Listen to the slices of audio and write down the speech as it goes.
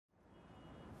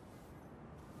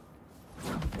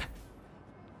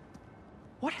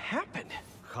What happened?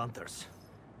 Hunters.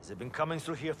 They've been coming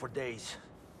through here for days.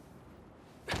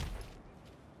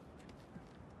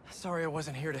 Sorry I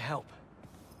wasn't here to help.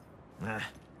 Nah.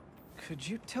 Could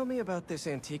you tell me about this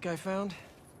antique I found?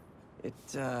 It,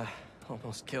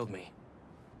 almost killed me.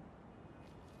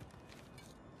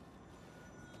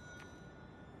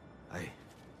 I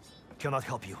cannot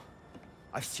help you.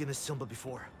 I've seen this symbol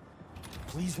before.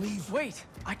 Please leave. Wait!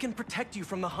 I can protect you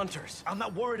from the hunters. I'm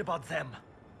not worried about them.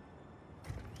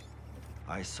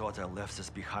 I thought I left this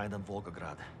behind in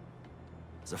Volgograd.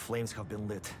 The flames have been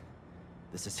lit.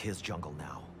 This is his jungle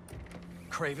now.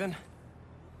 Kraven?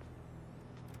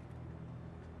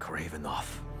 Kraven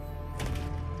off.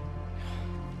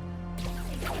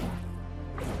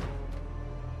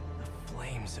 The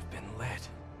flames have been lit.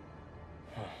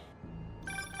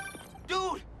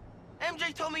 Dude!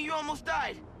 MJ told me you almost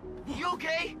died. You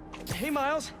okay? Hey,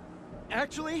 Miles.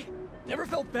 Actually, never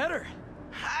felt better.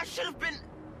 I should have been...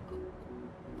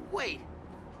 Wait,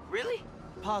 really?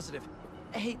 Positive.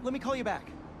 Hey, let me call you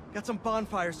back. Got some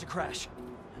bonfires to crash.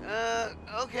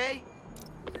 Okay.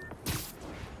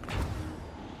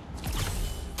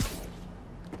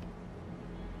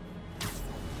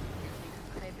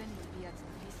 Kraven will be at the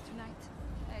feast tonight.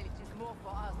 Hey, it is more for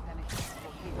us than it is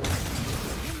for him.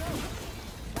 You know,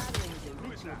 battling is a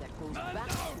ritual that goes back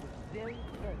to the very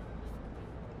first.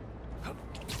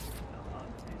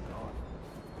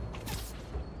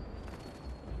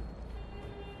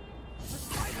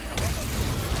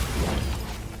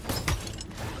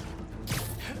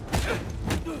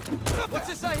 What's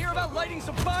this I hear about lighting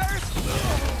some fires?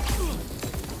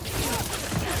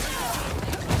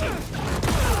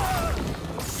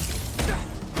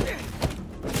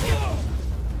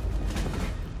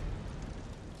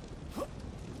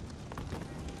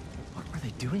 What were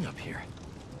they doing up here?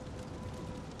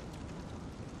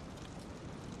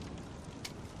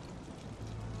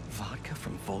 Vodka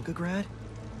from Volgograd?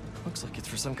 Looks like it's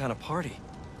for some kind of party.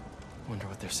 Wonder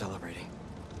what they're celebrating.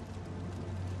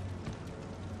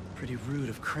 Pretty rude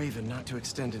of Kraven not to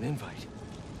extend an invite.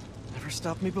 Never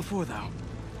stopped me before, though.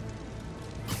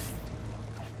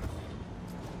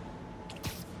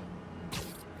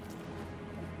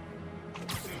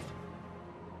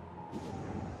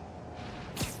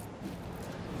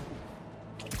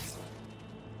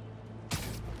 The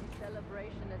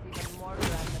celebration is even more grand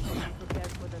than what you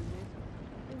prepared for the little.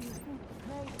 Do you think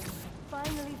Kraven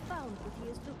finally found what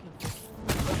he is looking for?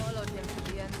 Followed him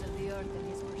to the ends of the earth in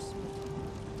his pursuit.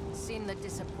 Seen the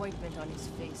disappointment on his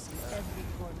face in every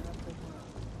corner of the world.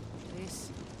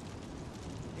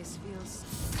 This feels...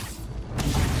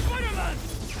 Spider-Man!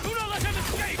 Do not let him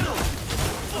escape!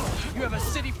 You have a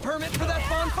city permit for that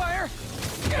bonfire?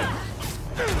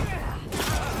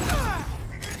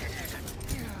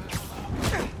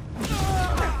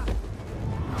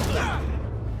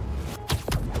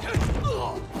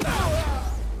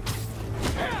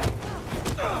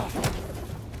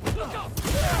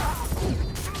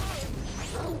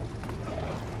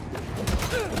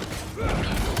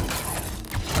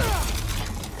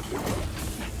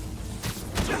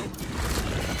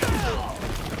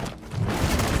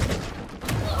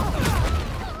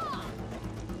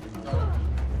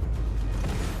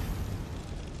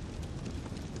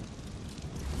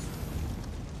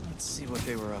 Let's see what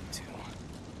they were up to.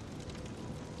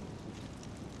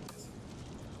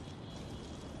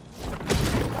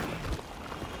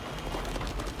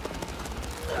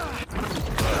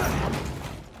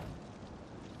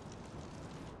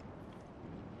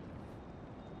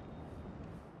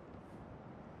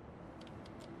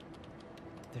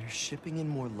 They're shipping in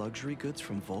more luxury goods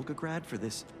from Volgograd for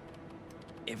this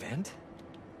event?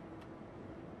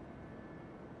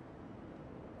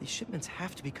 These shipments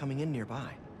have to be coming in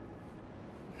nearby.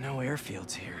 No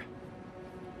airfields here.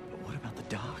 But what about the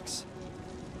docks?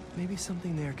 Maybe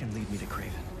something there can lead me to Kraven.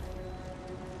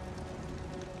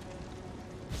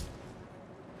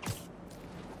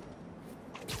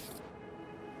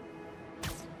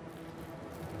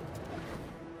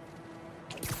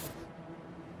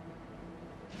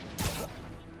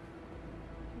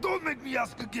 Don't make me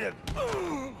ask again!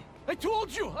 I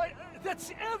told you!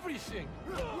 That's everything!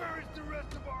 Where is the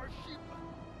rest of our sheep?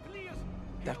 Please!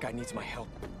 That guy needs my help.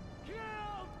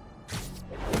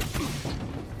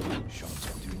 Shots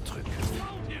are doing trick.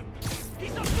 Found him!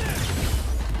 He's up there!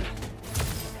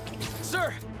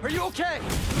 Sir, are you okay?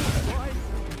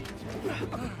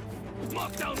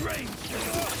 Lockdown range!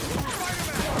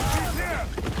 Spider-Man! He's here!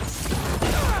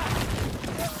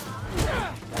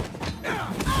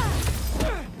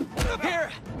 Here!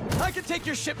 I can take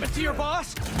your shipment to your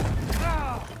boss!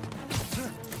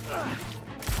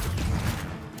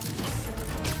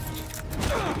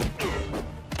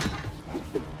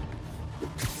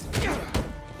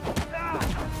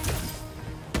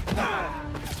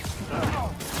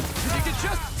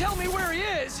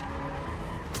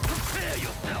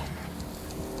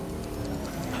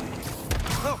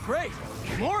 Great!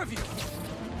 More of you!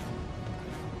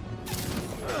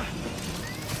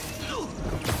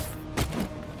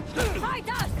 Fight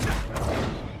us!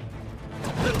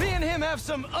 Me and him have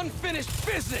some unfinished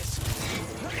business!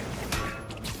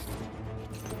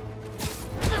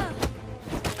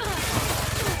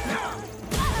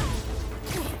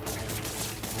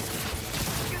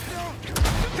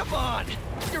 Come on!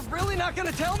 You're really not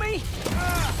gonna tell me?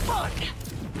 Fuck!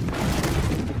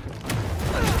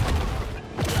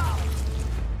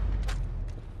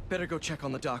 Better go check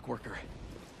on the dock worker.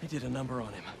 I did a number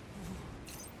on him.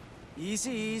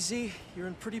 Easy, easy. You're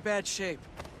in pretty bad shape.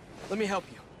 Let me help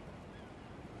you.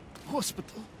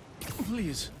 Hospital,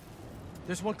 please.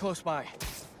 There's one close by.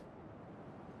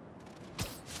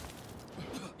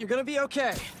 You're gonna be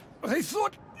okay. I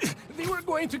thought they were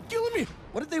going to kill me.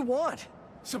 What did they want?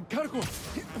 Some cargo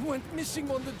went missing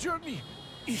on the journey.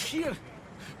 Here,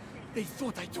 they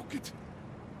thought I took it.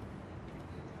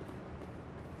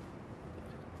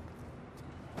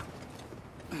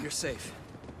 You're safe.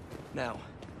 Now,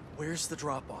 where's the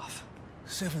drop-off?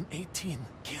 718,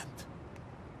 Kent.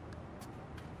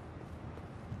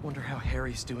 Wonder how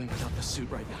Harry's doing without the suit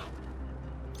right now.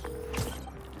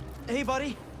 Hey,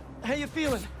 buddy. How you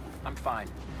feeling? I'm fine.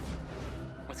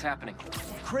 What's happening?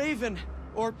 Kraven,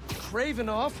 or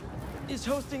Kravenoff, is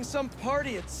hosting some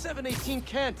party at 718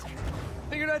 Kent.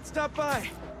 Figured I'd stop by.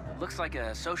 Looks like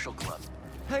a social club.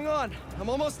 Hang on, I'm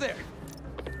almost there.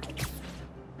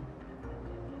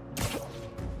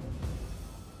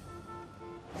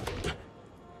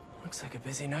 Looks like a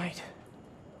busy night.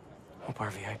 Hope our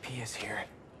VIP is here.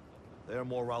 They're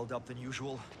more riled up than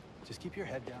usual. Just keep your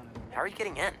head down. How are you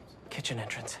getting in? Kitchen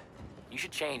entrance. You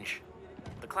should change.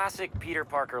 The classic Peter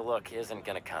Parker look isn't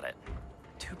gonna cut it.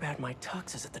 Too bad my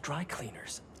tux is at the dry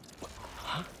cleaners.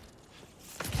 Huh?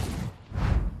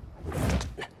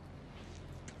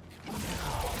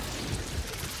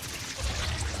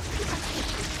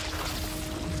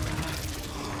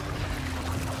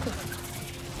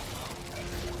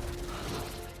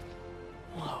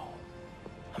 Whoa.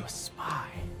 I'm a spy.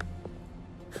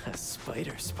 A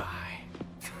spider spy.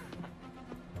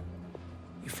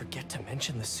 You forget to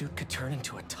mention the suit could turn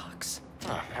into a tux.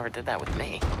 Oh, never did that with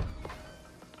me.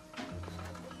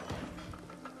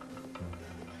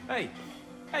 Hey!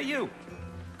 Hey, you!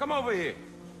 Come over here!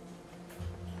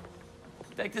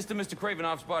 Take this to Mr.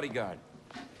 Kravenoff's bodyguard.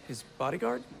 His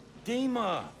bodyguard?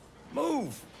 Dima!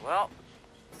 Move! Well,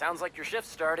 sounds like your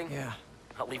shift's starting. Yeah.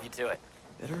 I'll leave you to it.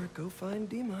 Better go find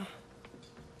Dima.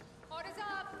 Orders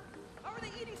up! How are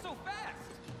they eating so fast?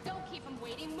 Don't keep them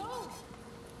waiting, move!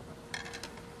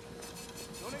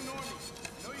 Don't ignore me.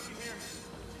 I know you can hear me.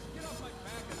 Get off my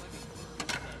back and let me...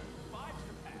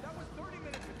 That was 30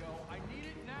 minutes ago. I need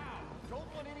it now. Don't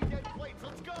want any dead plates.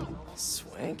 Let's go!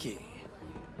 Swanky.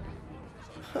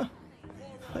 Huh.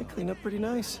 I cleaned up pretty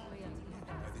nice.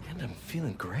 And I'm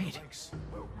feeling great.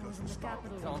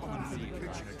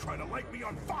 Trying to light me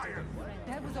on fire.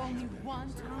 That was only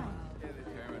one time.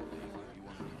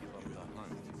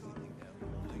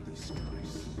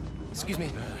 Excuse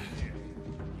me.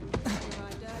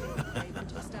 Able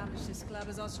to establish this club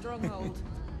as our stronghold.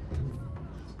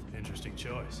 Interesting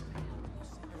choice.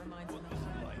 It reminds me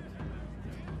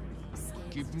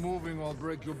Keep moving, I'll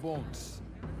break your bones.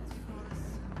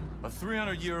 A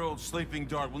 300-year-old sleeping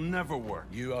dart will never work.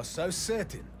 You are so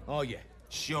certain, are you?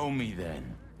 Show me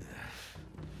then.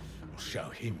 I'll show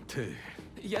him too.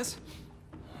 Yes?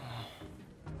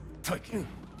 Take him.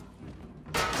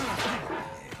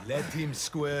 Let him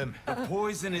squirm. The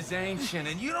poison is ancient,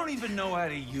 and you don't even know how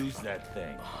to use that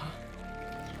thing.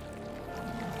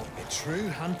 A true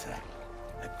hunter.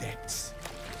 Adepts.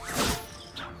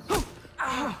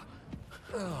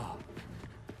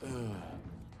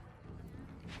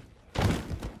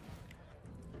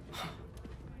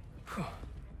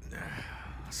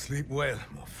 Sleep well,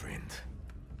 my friend.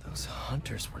 Those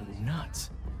hunters were nuts.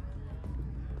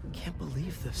 Can't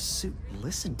believe the suit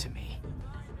listened to me.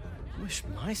 Wish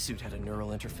my suit had a neural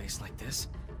interface like this.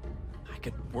 I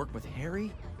could work with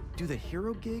Harry, do the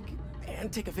hero gig,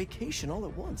 and take a vacation all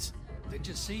at once. Did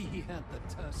you see he had the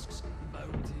tusks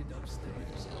mounted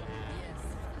upstairs?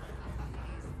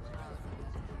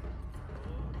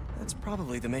 That's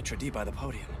probably the maitre d' by the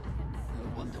podium.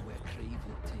 I wonder where Kraven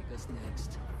will take us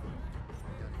next.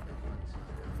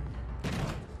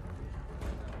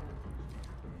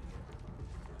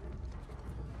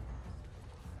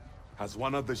 Has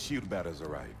one of the shield bearers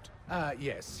arrived?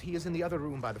 Yes. He is in the other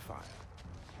room by the fire.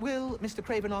 Will Mr.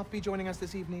 Kravenoff be joining us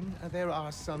this evening? There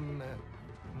are some,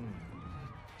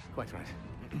 Quite right.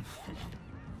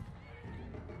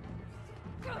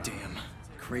 Damn,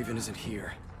 Kraven isn't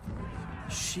here.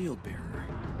 Shield bearer.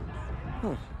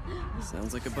 Huh.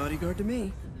 Sounds like a bodyguard to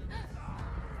me.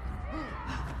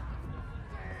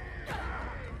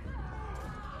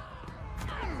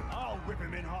 I'll rip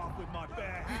him in half with my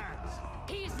bare hands.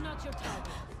 He's not your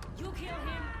target. You kill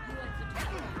him, you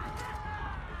execute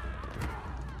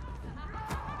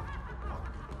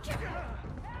him.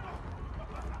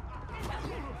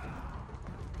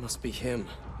 Must be him.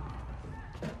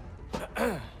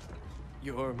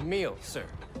 Your meal, sir.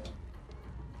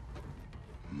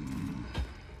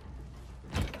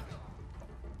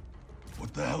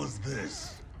 What the hell is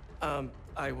this?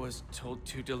 I was told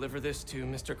to deliver this to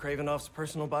Mr. Kravenoff's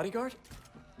personal bodyguard?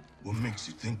 What makes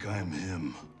you think I'm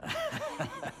him?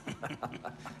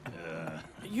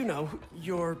 You know,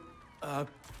 you're,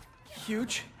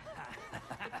 huge.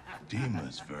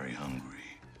 Dima's very hungry.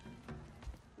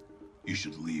 You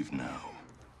should leave now.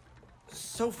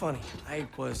 So funny. I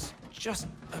was just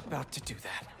about to do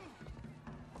that.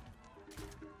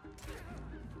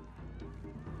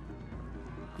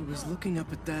 He was looking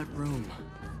up at that room.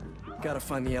 Gotta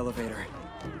find the elevator.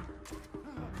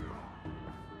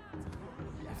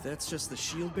 If that's just the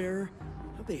shield bearer,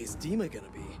 how big is Dima gonna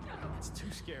be? It's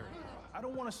too scary. I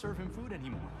don't want to serve him food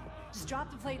anymore. Just drop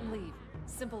the plate and leave.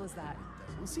 Simple as that.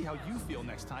 We'll see how you feel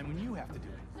next time when you have to do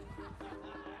it.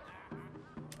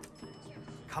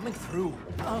 Coming through.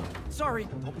 Oh, sorry.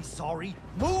 Don't be sorry.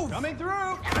 Move! Coming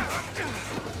through!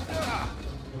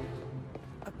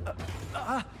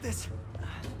 This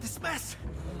mess.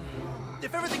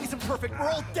 If everything isn't perfect, we're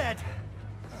all dead.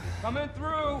 Coming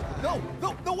through! No,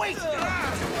 wait!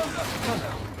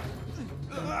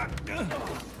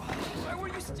 Why were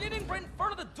you standing right in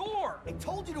front of the door? I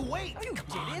told you to wait. You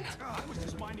didn't. I was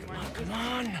just minding my own business. Come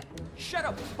on. Shut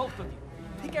up, both of you.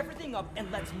 Pick everything up and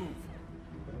let's move.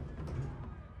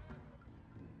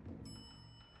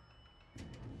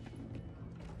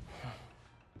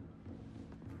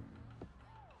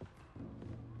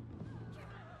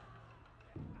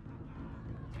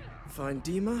 Find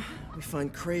Dima, we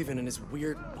find Kraven and his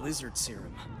weird lizard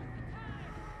serum.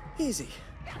 Easy.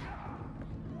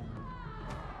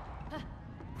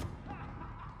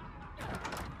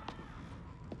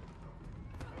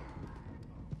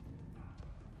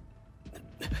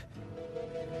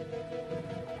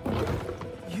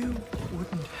 You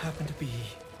wouldn't happen to be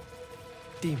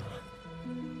Dima.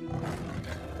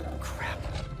 Crap.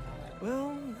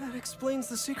 Well, that explains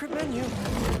the secret menu.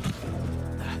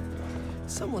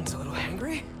 Someone's a little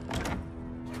hangry.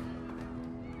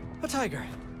 A tiger.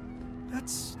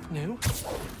 That's new.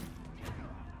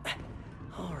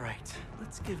 All right,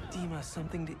 let's give Dima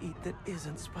something to eat that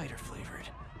isn't spider-flavored.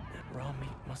 That raw meat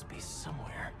must be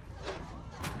somewhere.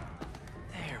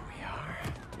 There we are.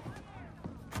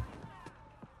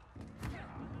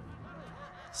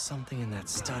 Something in that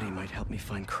study might help me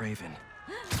find Kraven.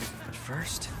 But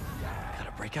first,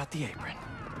 gotta break out the apron.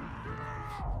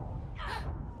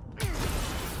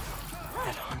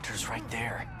 That hunter's right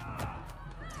there.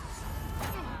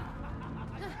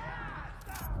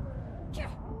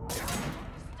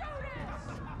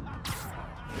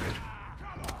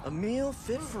 A meal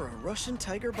fit for a Russian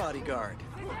tiger bodyguard.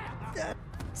 That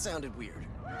sounded weird.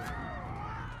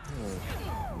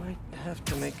 Might have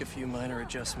to make a few minor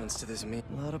adjustments to this meal.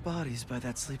 A lot of bodies by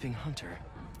that sleeping hunter.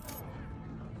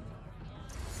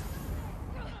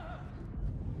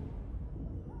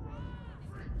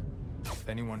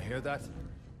 Anyone hear that?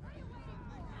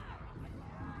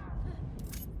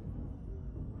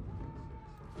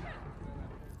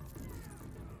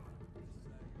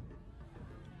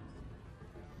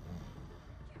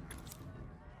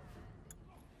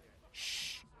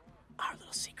 Shh. Our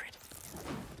little secret.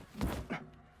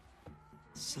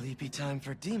 Sleepy time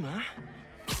for Dima.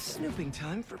 Snooping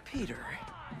time for Peter.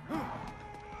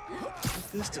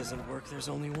 If this doesn't work, there's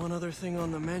only one other thing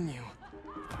on the menu.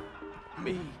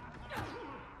 Me.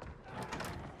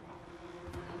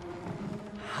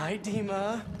 Hi,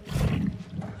 Dima.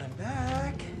 I'm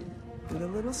back with a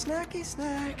little snacky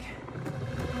snack.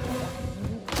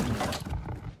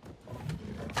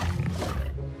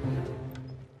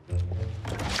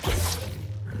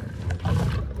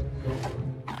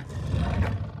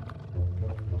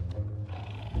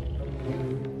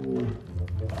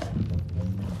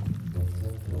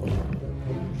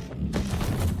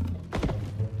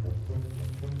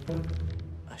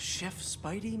 A Chef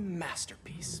Spidey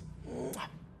masterpiece. Mwah.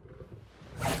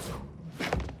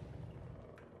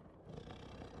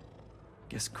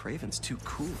 Guess Kraven's too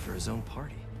cool for his own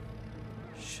party.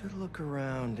 Should look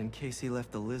around in case he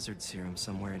left the lizard serum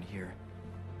somewhere in here.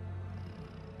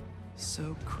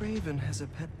 So Kraven has a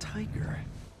pet tiger.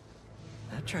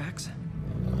 That tracks.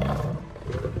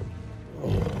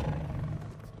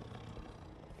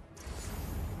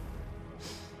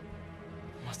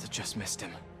 almost missed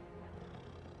him.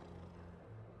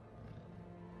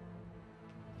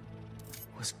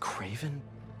 Was Kraven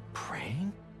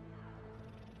praying?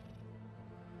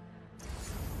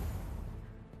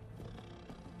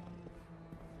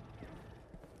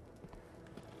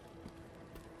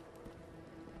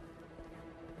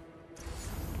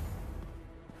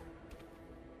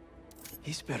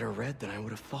 He's better read than I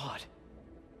would have thought.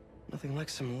 Nothing like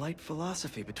some light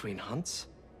philosophy between hunts.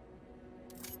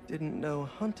 Didn't know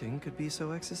hunting could be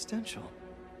so existential.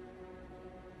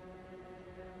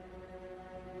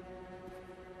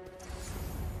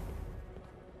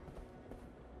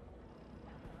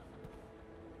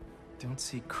 Don't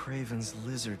see Kraven's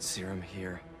lizard serum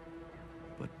here.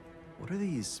 But what are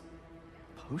these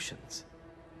potions?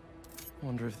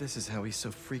 Wonder if this is how he's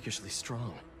so freakishly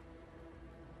strong.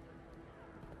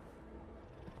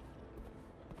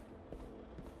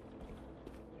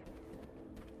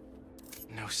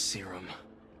 No serum.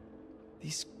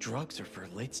 These drugs are for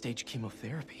late-stage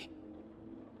chemotherapy.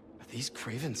 Are these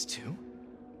Kraven's too?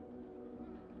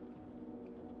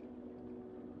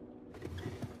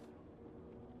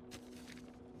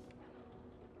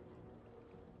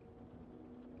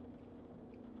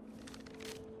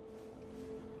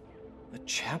 The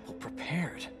chapel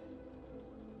prepared.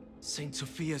 St.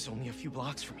 Sophia's only a few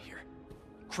blocks from here.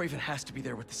 Kraven has to be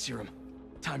there with the serum.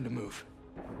 Time to move.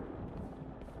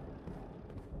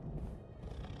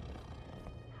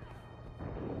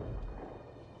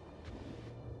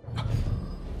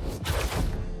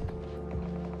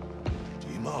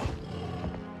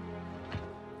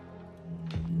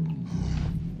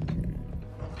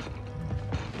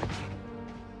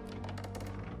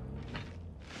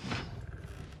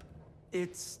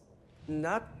 It's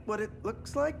not what it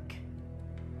looks like?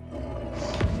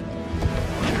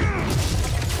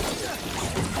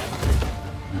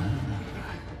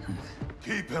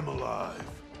 Keep him alive.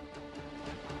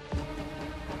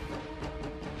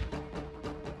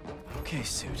 Okay,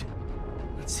 Suit.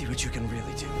 Let's see what you can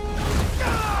really do.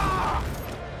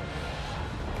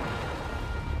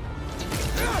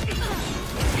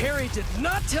 Harry did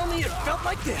not tell me it felt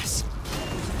like this!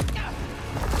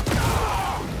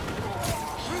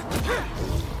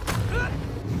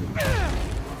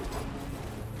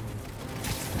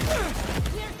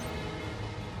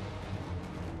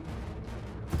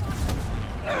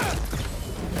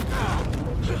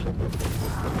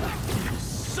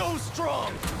 So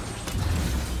strong!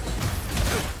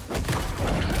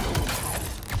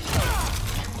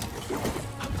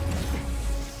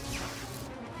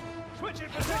 Switch in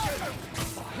position!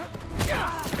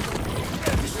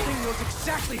 This thing knows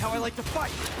exactly how I like to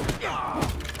fight!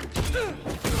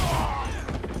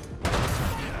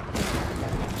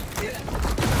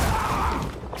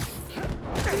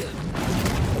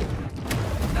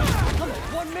 I'm a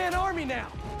one-man army now!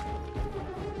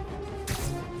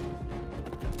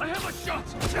 I have a shot!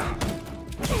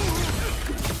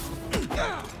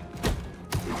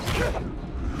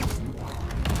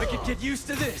 I could get used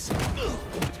to this!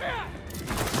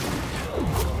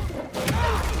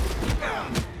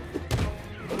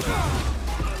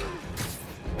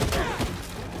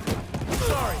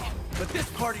 Sorry, but this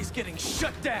party's getting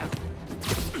shut down!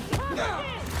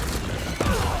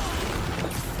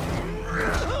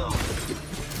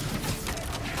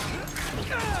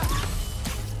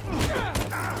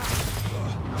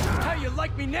 How you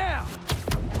like me now?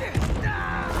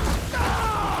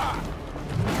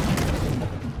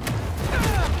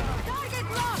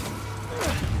 Target locked!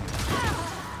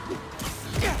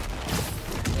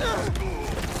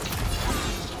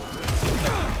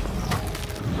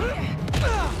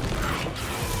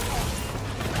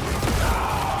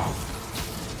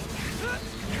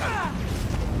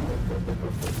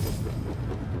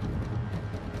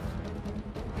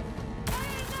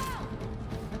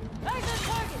 There's a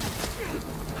target!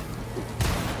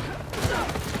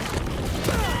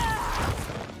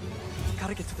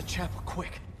 Gotta get to the chapel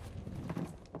quick.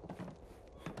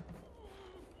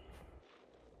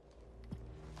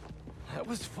 That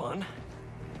was fun.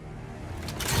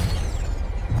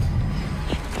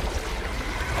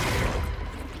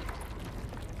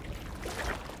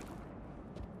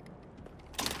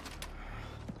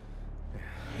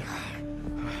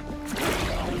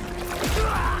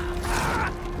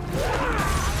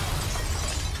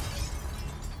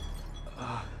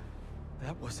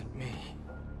 That wasn't me.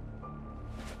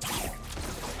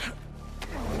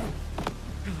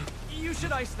 You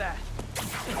should ice that.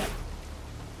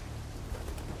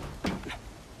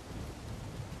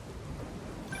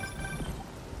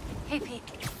 Hey, Pete.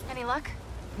 Any luck?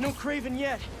 No Kraven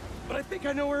yet, but I think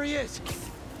I know where he is.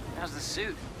 How's the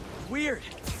suit? Weird.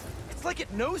 It's like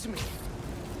it knows me.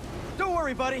 Don't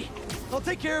worry, buddy. I'll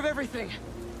take care of everything.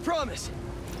 Promise.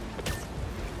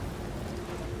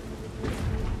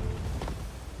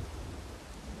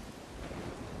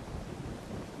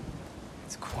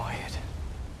 It's quiet.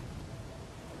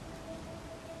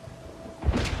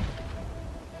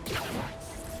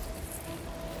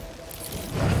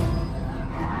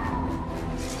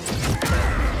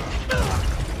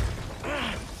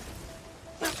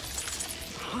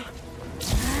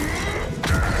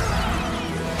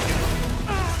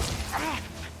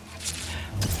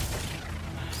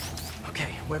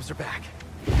 Webs are back.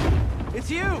 It's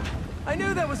you! I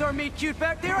knew that was our meet cute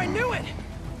back there, I knew it!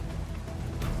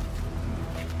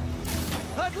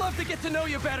 I'd love to get to know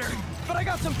you better, but I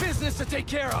got some business to take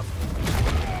care of.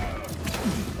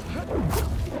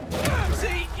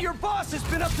 See, your boss has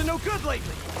been up to no good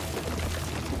lately.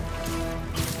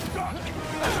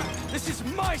 This is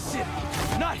my city,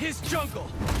 not his jungle.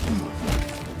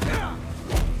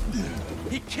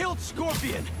 He killed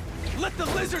Scorpion. Let the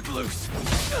lizard loose.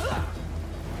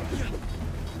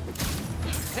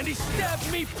 And he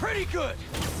stabbed me pretty good!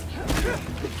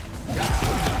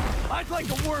 I'd like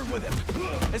a word with him,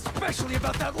 especially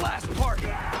about that last part!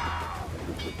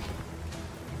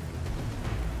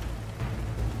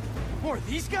 More of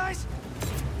these guys?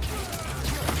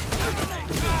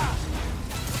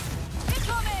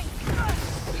 Incoming!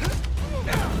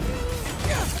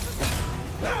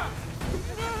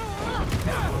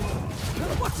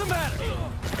 What's the matter?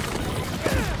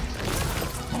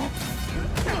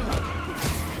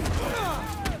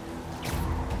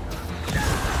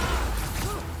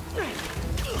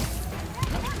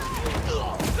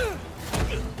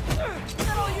 Is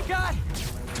that all you got?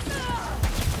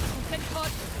 Get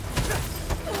caught!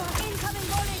 Incoming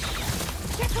volley!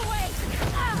 Get away!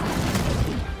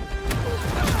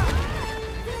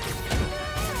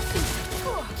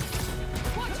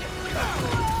 Watch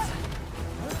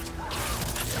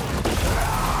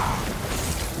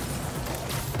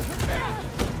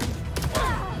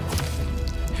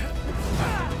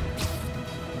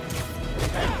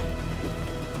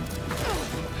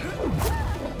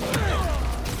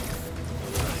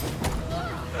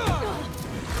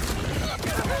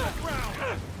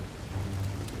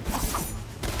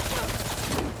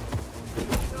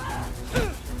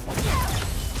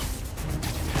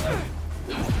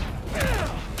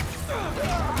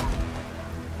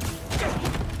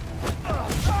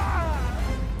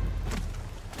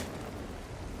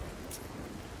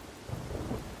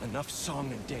Enough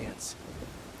song and dance.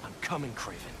 I'm coming,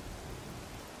 Kraven.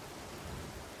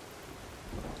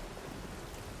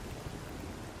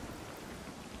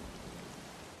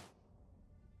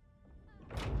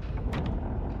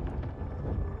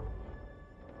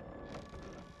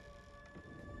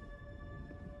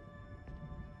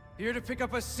 Here to pick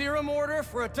up a serum order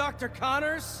for a Dr.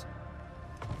 Connors?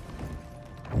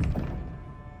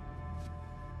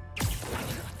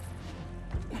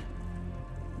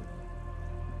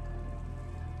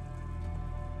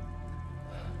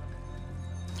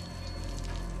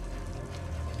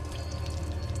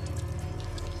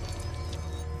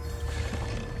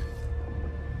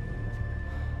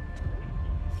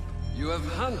 You have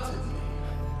hunted me.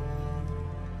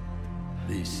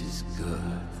 This is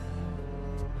good.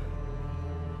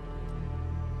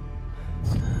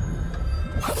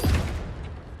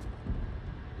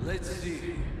 Let's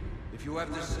see if you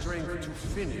have the strength to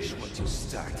finish what you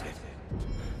started.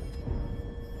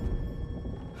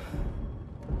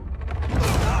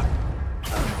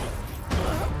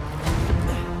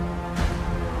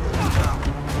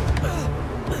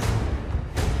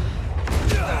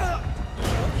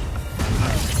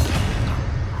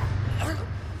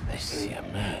 I see a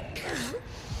man.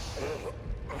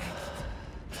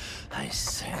 I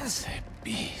sense a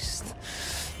beast.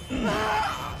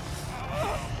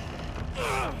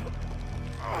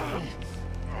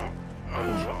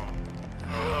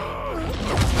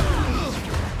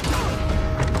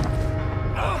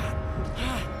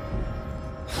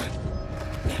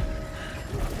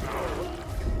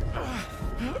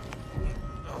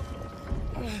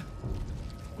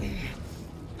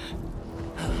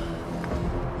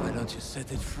 Why don't you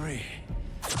set it free?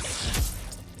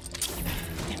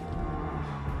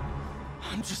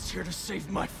 I'm just here to save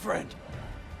my friend.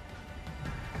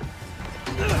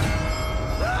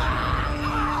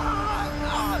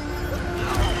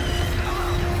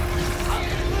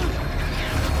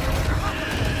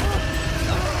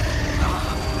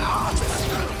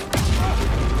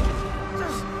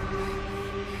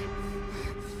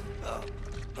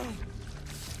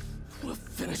 We'll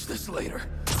finish this later.